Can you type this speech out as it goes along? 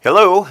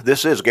Hello,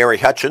 this is Gary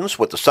Hutchins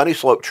with the Sunny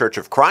Slope Church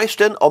of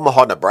Christ in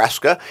Omaha,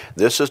 Nebraska.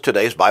 This is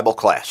today's Bible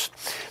class.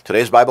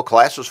 Today's Bible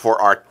class is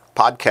for our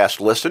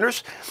podcast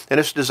listeners, and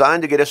it's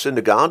designed to get us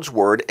into God's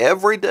Word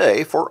every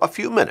day for a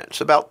few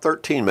minutes, about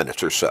 13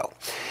 minutes or so.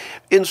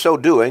 In so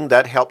doing,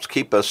 that helps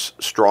keep us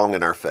strong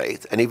in our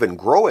faith and even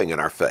growing in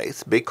our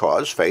faith,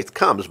 because faith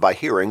comes by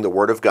hearing the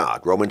Word of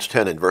God, Romans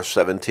 10 and verse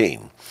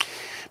 17.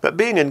 But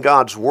being in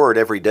God's Word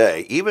every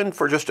day, even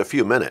for just a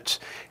few minutes,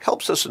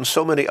 helps us in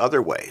so many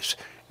other ways.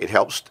 It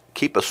helps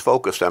keep us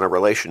focused on our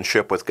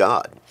relationship with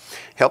God,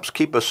 helps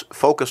keep us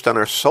focused on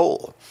our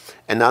soul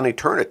and on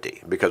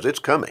eternity, because it's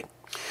coming.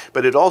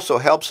 But it also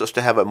helps us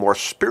to have a more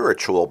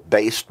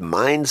spiritual-based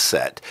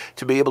mindset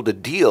to be able to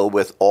deal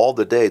with all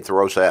the day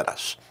throws at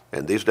us.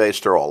 And these days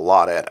throw a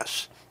lot at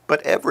us,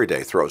 but every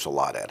day throws a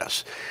lot at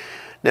us.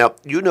 Now,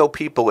 you know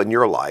people in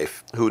your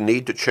life who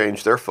need to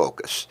change their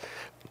focus.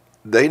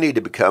 They need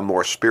to become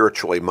more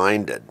spiritually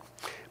minded,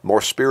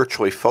 more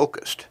spiritually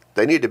focused.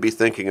 They need to be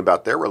thinking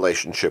about their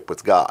relationship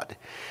with God.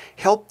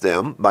 Help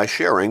them by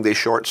sharing these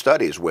short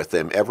studies with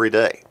them every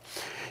day.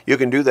 You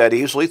can do that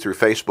easily through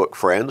Facebook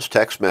friends,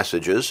 text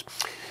messages,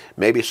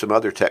 maybe some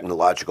other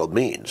technological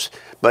means.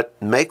 But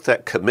make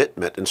that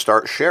commitment and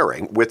start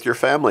sharing with your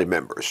family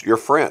members, your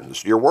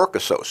friends, your work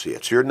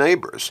associates, your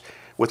neighbors,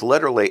 with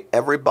literally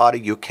everybody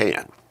you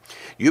can.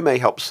 You may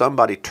help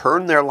somebody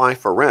turn their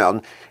life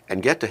around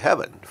and get to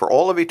heaven for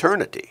all of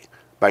eternity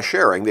by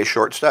sharing these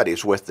short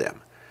studies with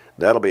them.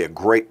 That'll be a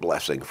great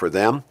blessing for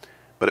them,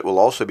 but it will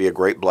also be a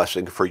great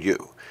blessing for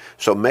you.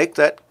 So make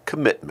that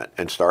commitment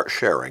and start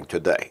sharing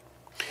today.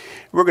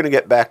 We're going to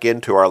get back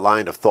into our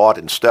line of thought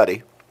and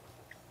study,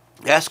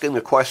 asking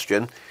the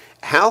question,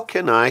 how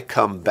can I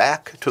come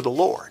back to the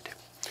Lord?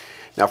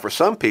 Now, for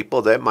some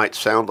people, that might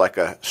sound like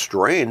a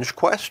strange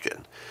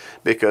question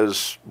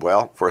because,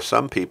 well, for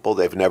some people,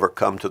 they've never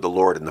come to the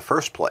Lord in the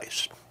first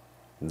place.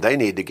 They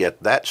need to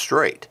get that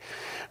straight.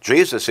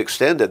 Jesus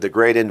extended the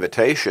great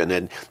invitation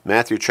in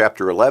Matthew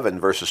chapter 11,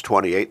 verses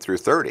 28 through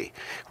 30,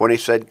 when he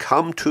said,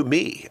 "Come to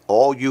me,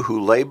 all you who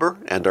labor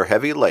and are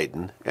heavy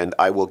laden, and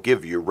I will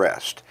give you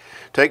rest.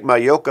 Take my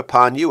yoke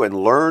upon you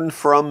and learn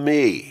from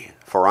me,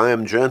 for I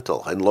am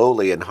gentle and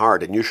lowly in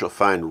heart, and you shall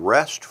find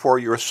rest for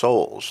your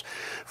souls.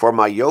 For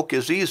my yoke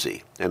is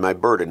easy and my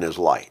burden is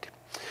light."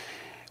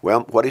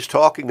 Well, what he's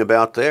talking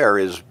about there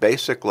is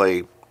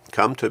basically,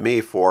 come to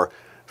me for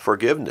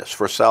forgiveness,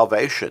 for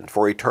salvation,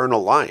 for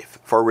eternal life,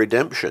 for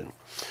redemption.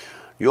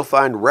 You'll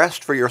find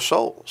rest for your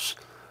souls.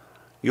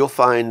 You'll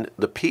find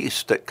the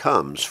peace that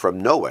comes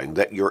from knowing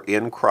that you're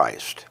in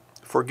Christ,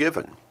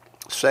 forgiven,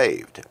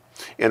 saved,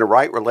 in a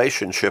right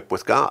relationship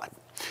with God.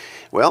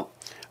 Well,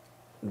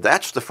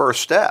 that's the first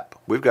step.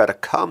 We've got to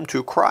come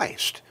to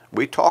Christ.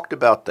 We talked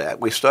about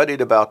that. We studied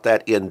about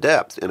that in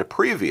depth in a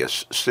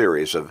previous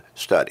series of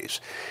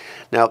studies.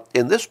 Now,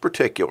 in this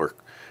particular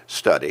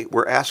study,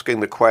 we're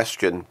asking the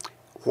question,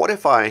 what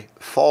if I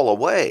fall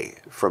away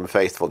from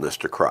faithfulness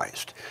to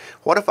Christ?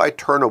 What if I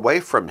turn away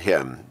from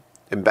Him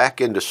and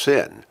back into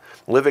sin,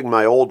 living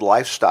my old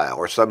lifestyle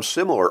or some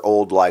similar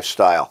old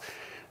lifestyle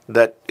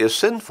that is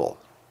sinful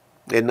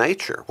in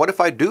nature? What if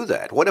I do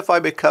that? What if I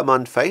become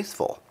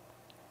unfaithful?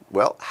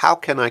 Well, how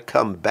can I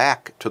come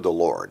back to the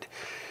Lord?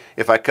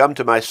 If I come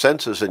to my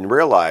senses and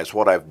realize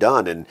what I've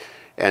done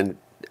and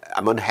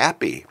I'm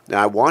unhappy and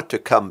I want to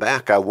come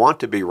back, I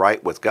want to be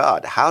right with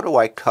God, how do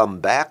I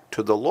come back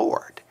to the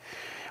Lord?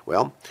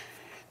 Well,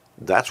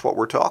 that's what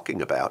we're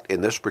talking about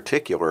in this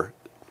particular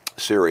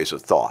series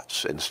of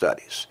thoughts and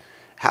studies.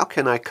 How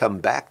can I come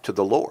back to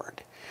the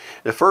Lord?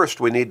 Now,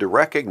 first, we need to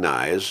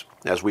recognize,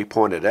 as we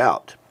pointed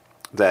out,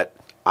 that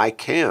I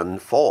can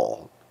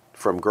fall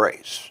from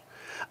grace.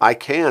 I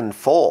can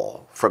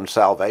fall from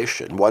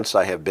salvation once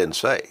I have been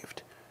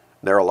saved.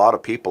 There are a lot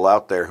of people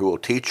out there who will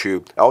teach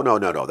you, oh, no,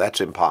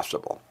 that's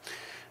impossible.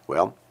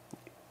 Well,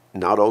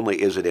 not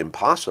only is it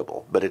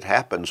impossible, but it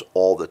happens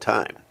all the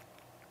time.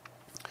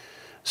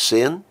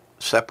 Sin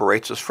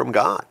separates us from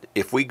God.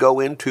 If we go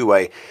into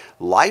a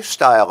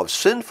lifestyle of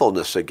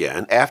sinfulness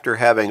again after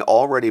having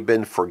already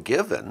been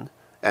forgiven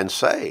and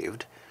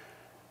saved,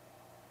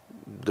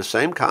 the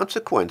same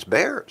consequence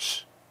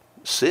bears.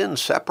 Sin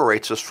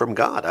separates us from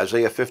God.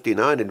 Isaiah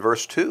 59 in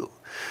verse 2.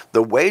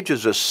 The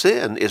wages of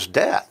sin is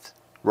death.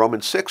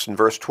 Romans 6 in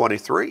verse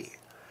 23.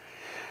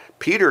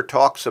 Peter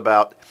talks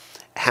about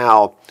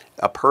how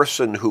a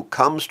person who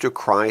comes to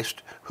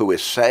Christ, who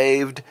is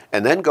saved,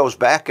 and then goes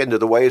back into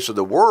the ways of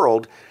the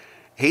world,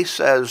 he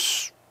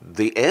says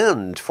the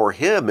end for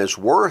him is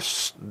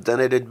worse than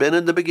it had been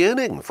in the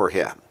beginning for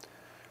him.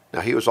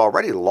 Now, he was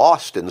already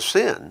lost in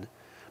sin,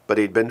 but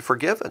he'd been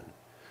forgiven.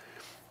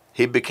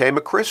 He became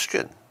a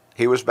Christian.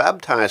 He was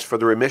baptized for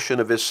the remission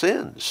of his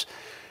sins.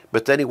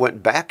 But then he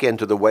went back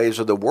into the ways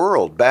of the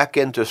world, back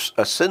into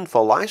a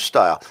sinful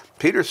lifestyle.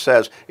 Peter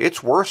says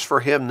it's worse for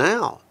him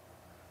now,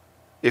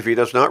 if he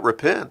does not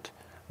repent,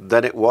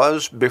 than it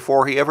was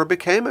before he ever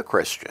became a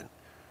Christian.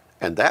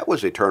 And that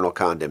was eternal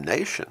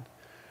condemnation.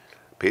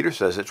 Peter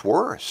says it's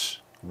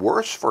worse.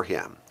 worse for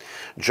him.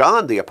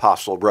 John the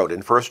apostle wrote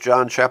in 1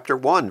 John chapter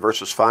 1,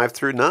 verses 5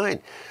 through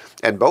 9.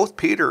 And both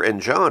Peter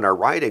and John are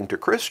writing to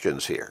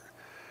Christians here.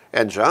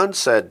 And John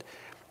said,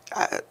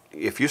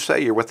 if you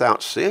say you're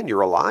without sin,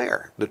 you're a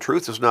liar. The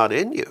truth is not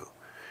in you.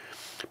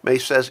 He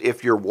says,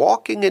 if you're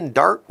walking in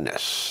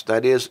darkness,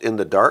 that is, in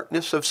the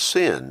darkness of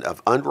sin,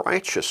 of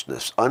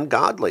unrighteousness,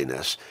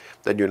 ungodliness,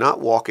 then you're not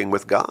walking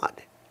with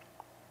God.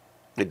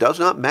 It does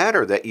not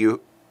matter that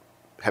you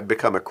have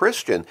become a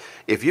Christian.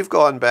 If you've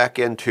gone back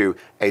into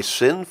a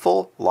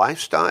sinful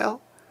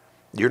lifestyle,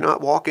 you're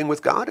not walking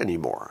with God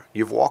anymore.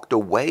 You've walked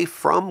away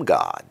from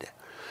God.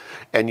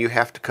 And you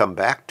have to come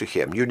back to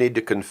Him. You need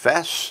to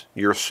confess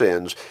your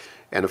sins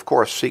and, of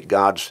course, seek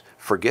God's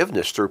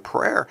forgiveness through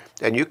prayer,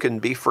 and you can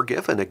be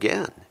forgiven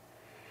again.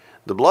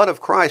 The blood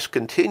of Christ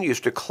continues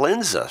to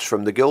cleanse us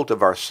from the guilt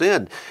of our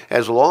sin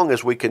as long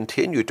as we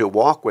continue to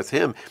walk with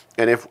Him.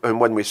 And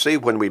when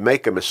we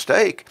make a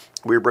mistake,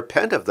 we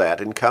repent of that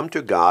and come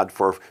to God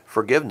for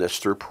forgiveness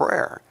through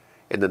prayer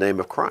in the name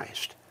of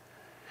Christ.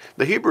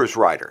 The Hebrews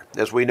writer,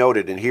 as we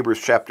noted in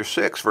Hebrews chapter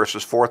 6,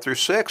 verses 4 through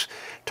 6,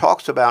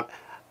 talks about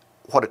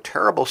what a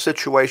terrible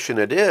situation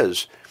it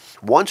is,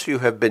 once you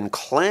have been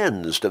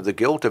cleansed of the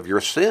guilt of your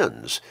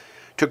sins,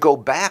 to go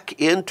back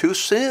into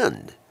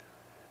sin.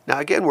 Now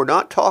again, we're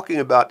not talking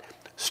about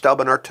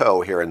stubbing our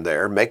toe here and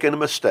there, making a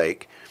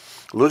mistake,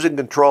 losing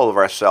control of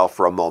ourselves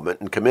for a moment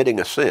and committing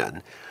a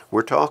sin.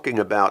 We're talking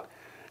about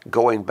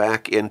going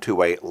back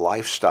into a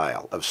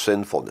lifestyle of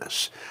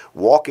sinfulness,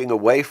 walking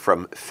away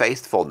from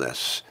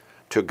faithfulness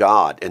to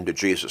God and to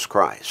Jesus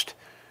Christ.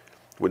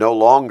 We're no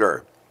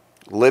longer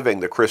living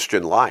the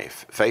Christian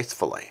life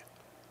faithfully.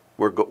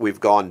 We've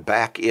gone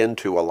back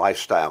into a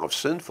lifestyle of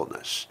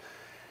sinfulness.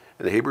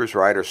 And the Hebrews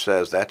writer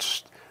says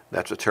that's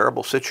a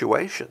terrible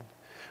situation.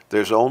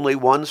 There's only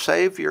one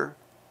Savior.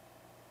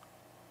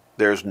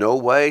 There's no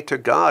way to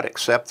God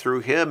except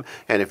through Him.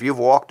 And if you've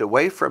walked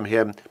away from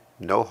Him,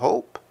 no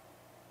hope.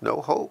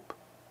 No hope.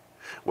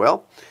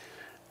 Well,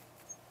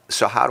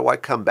 so how do I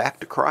come back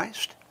to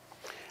Christ?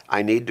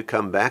 I need to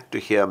come back to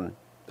Him,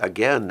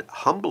 again,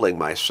 humbling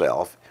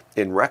myself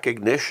in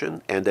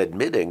recognition and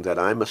admitting that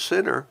I'm a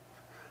sinner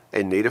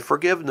in need of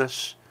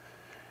forgiveness.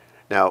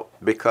 Now,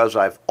 because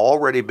I've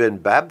already been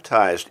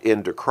baptized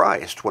into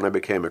Christ when I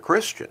became a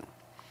Christian,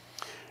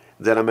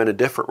 then I'm in a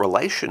different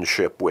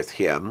relationship with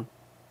Him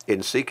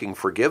in seeking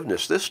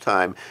forgiveness this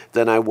time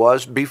than I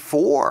was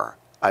before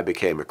I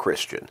became a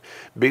Christian,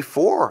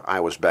 before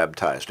I was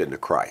baptized into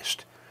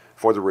Christ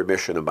for the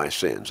remission of my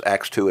sins.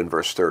 Acts 2 and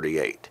verse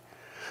 38.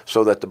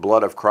 So that the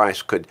blood of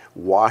Christ could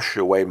wash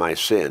away my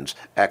sins.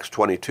 Acts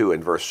 22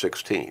 and verse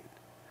 16.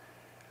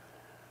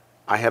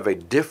 I have a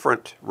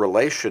different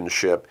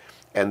relationship,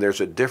 and there's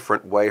a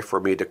different way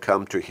for me to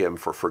come to Him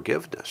for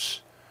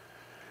forgiveness.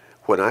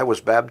 When I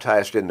was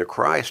baptized into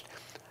Christ,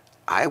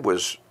 I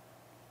was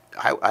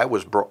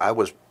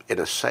in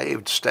a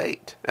saved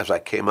state as I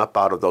came up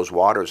out of those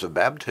waters of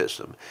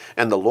baptism,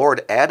 and the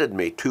Lord added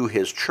me to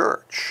His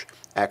church.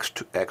 Acts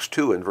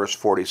 2 and verse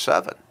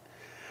 47.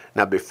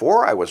 Now,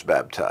 before I was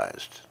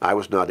baptized, I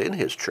was not in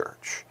His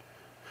church.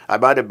 I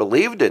might have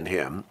believed in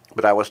Him,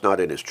 but I was not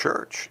in His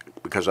church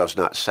because I was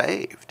not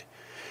saved.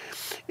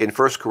 In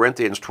 1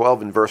 Corinthians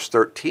 12 and verse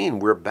 13,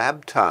 we're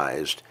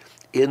baptized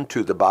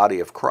into the body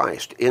of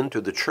Christ,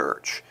 into the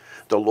church.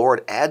 The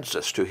Lord adds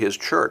us to His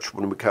church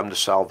when we come to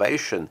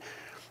salvation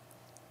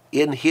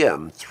in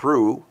Him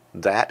through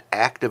that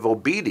act of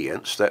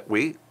obedience that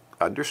we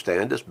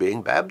understand as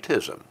being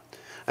baptism.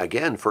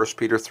 Again, 1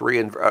 Peter 3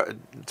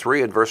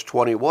 and verse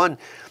 21,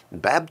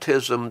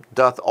 baptism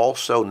doth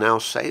also now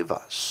save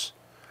us.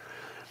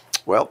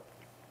 Well,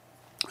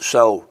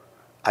 so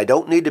I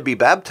don't need to be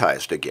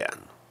baptized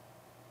again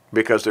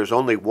because there's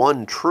only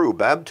one true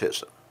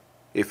baptism.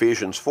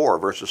 Ephesians 4,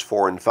 verses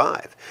 4 and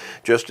 5.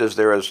 Just as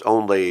there is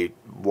only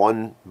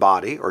one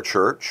body or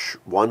church,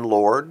 one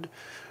Lord,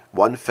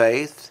 one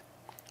faith,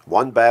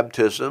 one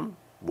baptism,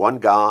 one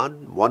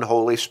God, one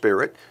Holy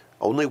Spirit,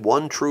 only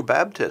one true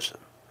baptism.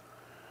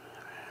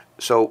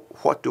 So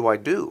what do I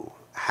do?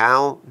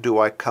 How do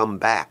I come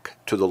back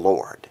to the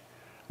Lord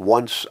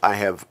once I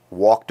have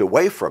walked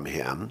away from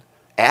Him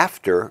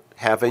after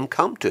having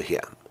come to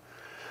Him?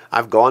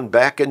 I've gone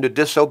back into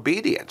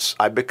disobedience.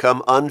 I've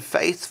become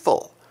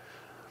unfaithful.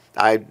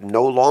 I'm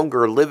no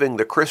longer living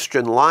the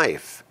Christian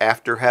life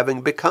after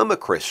having become a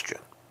Christian.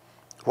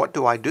 What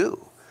do I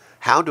do?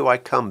 How do I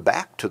come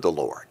back to the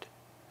Lord?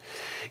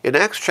 In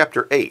Acts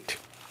chapter 8,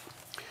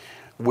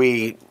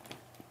 we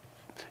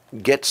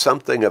get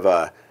something of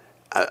a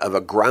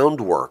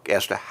groundwork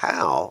as to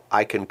how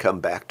I can come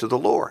back to the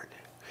Lord.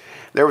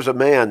 There was a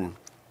man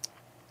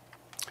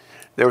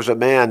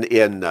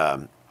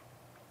in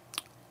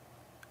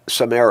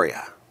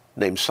Samaria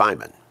named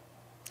Simon.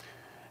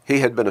 He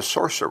had been a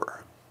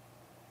sorcerer.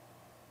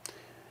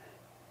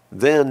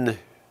 Then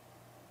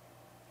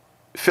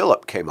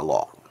Philip came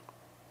along,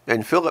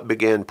 and Philip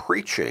began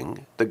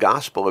preaching the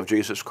gospel of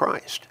Jesus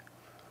Christ.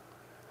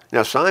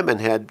 Now Simon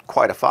had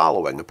quite a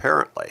following,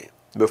 apparently,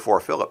 before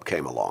Philip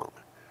came along.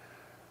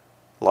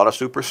 A lot of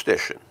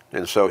superstition,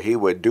 And so he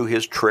would do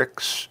his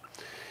tricks,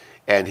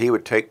 and he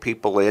would take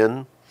people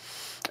in,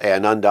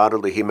 and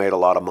undoubtedly he made a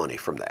lot of money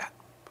from that.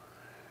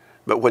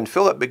 But when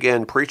Philip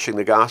began preaching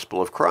the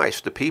gospel of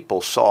Christ, the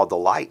people saw the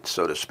light,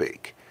 so to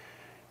speak,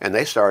 and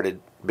they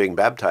started being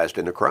baptized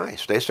into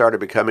Christ. They started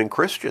becoming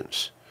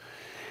Christians.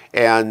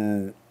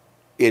 And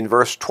in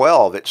verse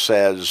 12 it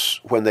says,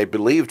 when they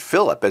believed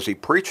Philip as he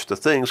preached the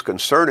things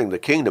concerning the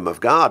kingdom of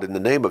God in the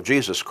name of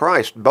Jesus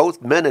Christ,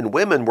 both men and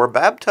women were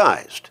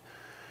baptized.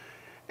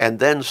 And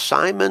then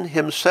Simon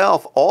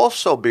himself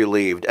also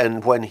believed,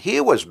 and when he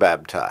was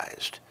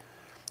baptized,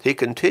 he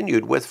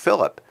continued with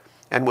Philip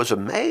and was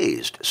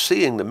amazed,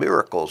 seeing the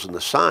miracles and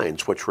the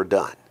signs which were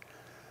done.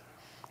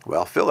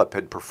 Well, Philip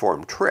had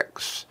performed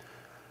tricks,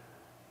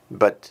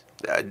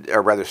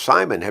 or rather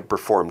Simon had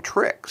performed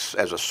tricks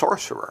as a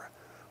sorcerer,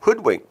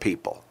 hoodwinked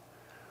people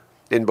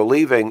into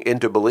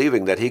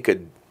believing that he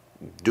could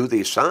do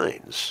these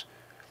signs.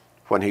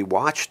 When he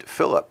watched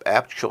Philip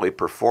actually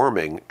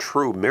performing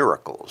true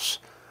miracles,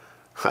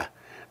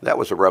 that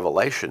was a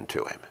revelation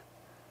to him.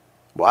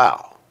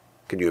 Wow.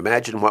 Can you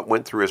imagine what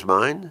went through his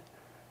mind?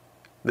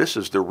 This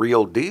is the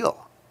real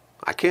deal.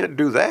 I can't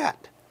do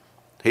that.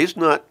 He's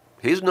not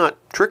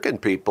tricking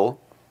people.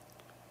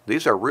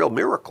 These are real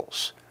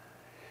miracles.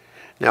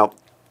 Now,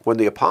 when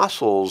the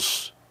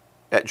apostles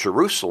at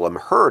Jerusalem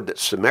heard that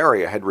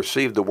Samaria had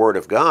received the word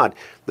of God,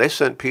 they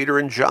sent Peter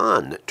and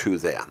John to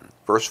them.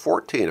 Verse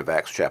 14 of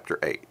Acts chapter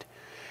 8.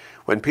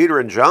 When Peter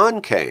and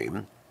John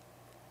came,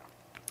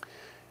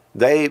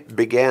 they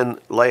began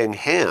laying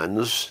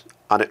hands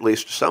on at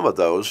least some of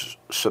those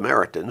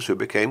Samaritans who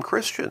became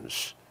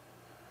Christians.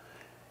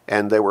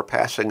 And they were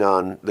passing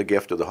on the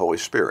gift of the Holy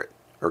Spirit,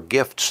 or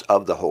gifts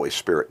of the Holy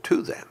Spirit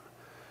to them.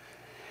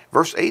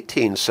 Verse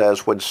 18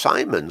 says, when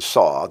Simon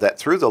saw that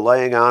through the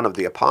laying on of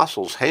the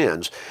apostles'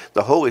 hands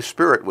the Holy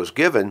Spirit was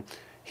given,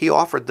 he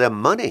offered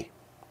them money.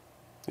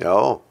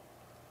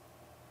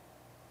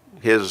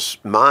 His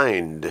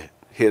mind,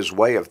 his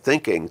way of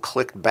thinking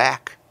clicked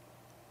back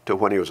to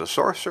when he was a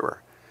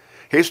sorcerer.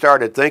 He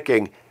started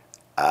thinking,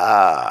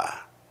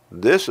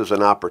 this is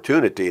an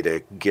opportunity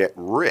to get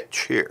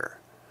rich here.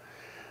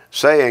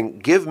 Saying,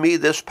 give me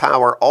this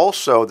power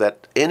also,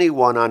 that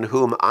anyone on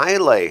whom I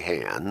lay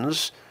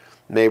hands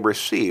may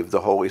receive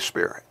the Holy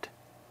Spirit.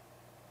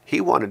 He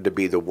wanted to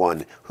be the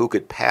one who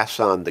could pass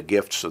on the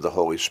gifts of the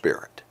Holy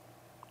Spirit.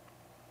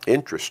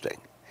 Interesting.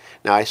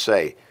 Now I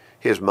say,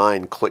 his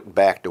mind clicked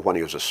back to when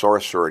he was a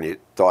sorcerer and he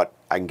thought,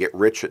 I can get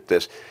rich at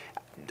this.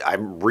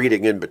 I'm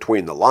reading in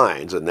between the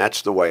lines, and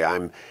that's the way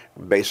I'm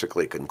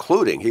basically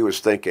concluding. He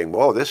was thinking,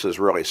 whoa, this is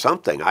really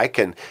something. I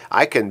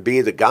can be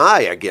the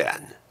guy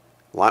again.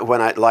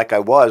 Like I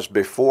was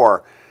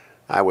before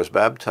I was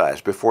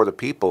baptized, before the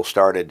people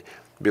started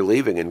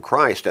believing in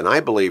Christ, and I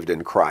believed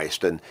in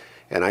Christ, and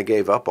I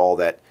gave up all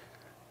that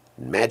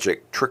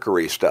magic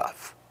trickery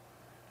stuff.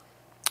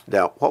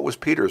 Now, what was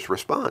Peter's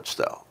response,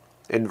 though?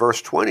 In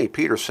verse 20,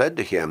 Peter said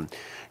to him,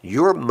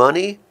 your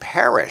money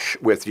perish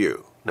with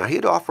you. Now, he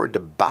had offered to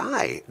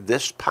buy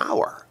this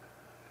power.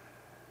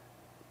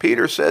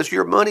 Peter says,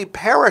 your money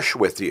perish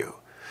with you,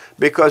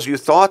 because you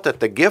thought that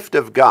the gift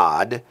of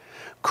God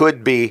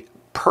could be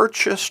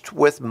purchased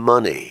with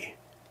money.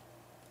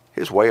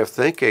 His way of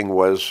thinking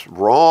was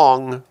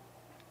wrong,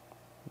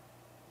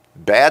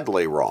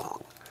 badly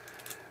wrong.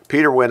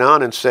 Peter went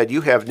on and said,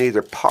 you have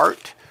neither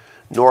part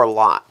nor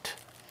lot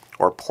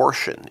or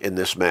portion in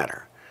this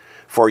matter,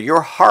 for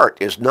your heart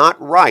is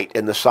not right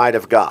in the sight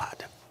of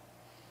God.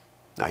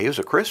 Now, he was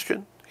a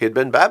Christian. He had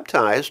been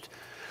baptized,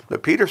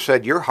 but Peter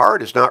said, your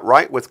heart is not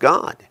right with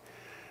God.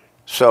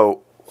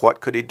 So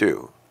what could he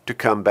do to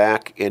come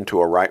back into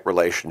a right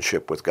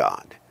relationship with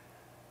God?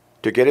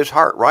 To get his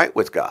heart right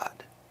with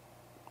God?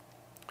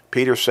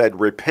 Peter said,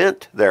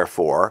 repent,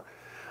 therefore,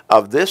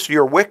 of this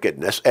your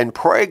wickedness, and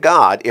pray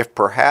God if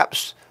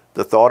perhaps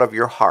the thought of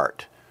your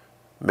heart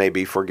may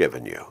be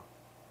forgiven you.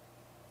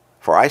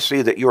 For I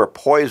see that you are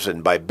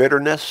poisoned by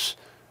bitterness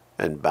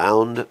and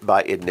bound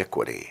by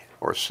iniquity,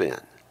 or sin.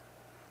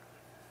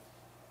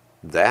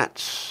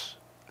 That's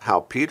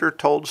how Peter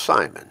told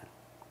Simon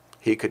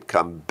he could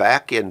come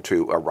back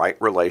into a right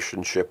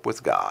relationship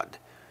with God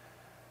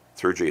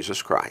through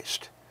Jesus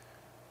Christ.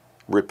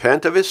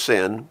 Repent of his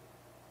sin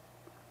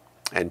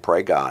and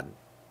pray God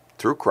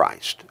through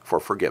Christ for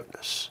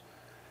forgiveness.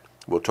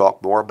 We'll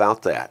talk more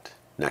about that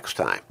next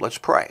time. Let's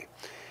pray.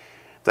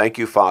 Thank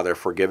you, Father,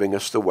 for giving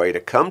us the way to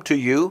come to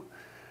you,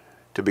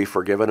 to be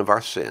forgiven of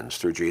our sins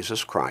through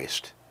Jesus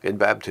Christ in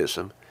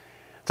baptism.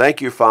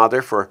 Thank you,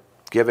 Father, for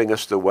giving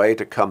us the way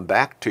to come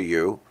back to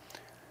you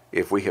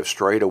if we have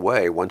strayed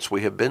away once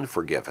we have been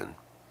forgiven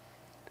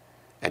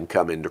and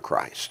come into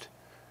Christ.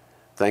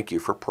 Thank you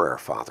for prayer,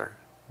 Father,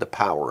 the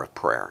power of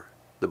prayer,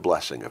 the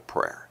blessing of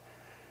prayer.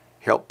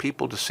 Help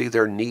people to see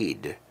their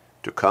need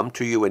to come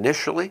to you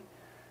initially,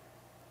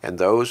 and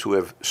those who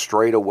have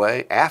strayed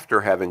away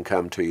after having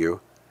come to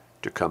you,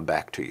 to come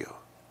back to you.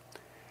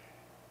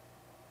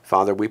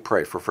 Father, we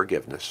pray for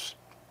forgiveness.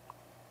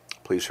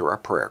 Please hear our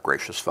prayer,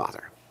 gracious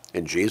Father.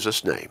 In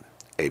Jesus' name,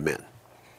 amen.